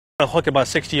I'll hook it about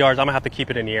 60 yards, I'm gonna have to keep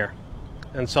it in the air.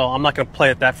 And so I'm not gonna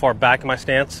play it that far back in my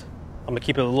stance. I'm gonna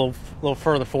keep it a little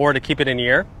further forward to keep it in the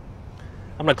air.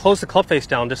 I'm gonna close the club face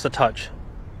down just a touch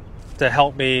to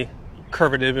help me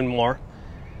curve it even more.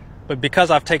 But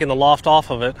because I've taken the loft off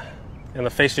of it and the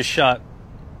face is shut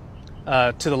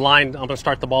to the line I'm gonna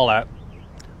start the ball at,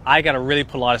 I gotta really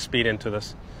put a lot of speed into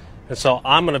this. And so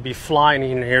I'm gonna be flying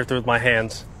in here through my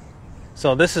hands.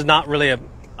 So this is not really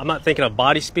I'm not thinking of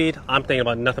body speed, I'm thinking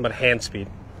about nothing but hand speed.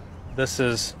 This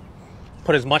is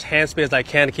put as much hand speed as I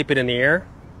can to keep it in the air,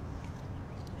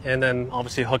 and then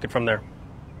obviously hook it from there.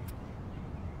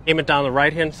 Aim it down the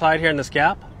right hand side here in this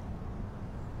gap.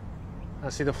 I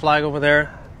see the flag over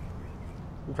there.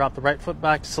 Drop the right foot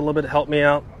back just a little bit to help me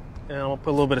out, and I'll put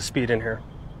a little bit of speed in here.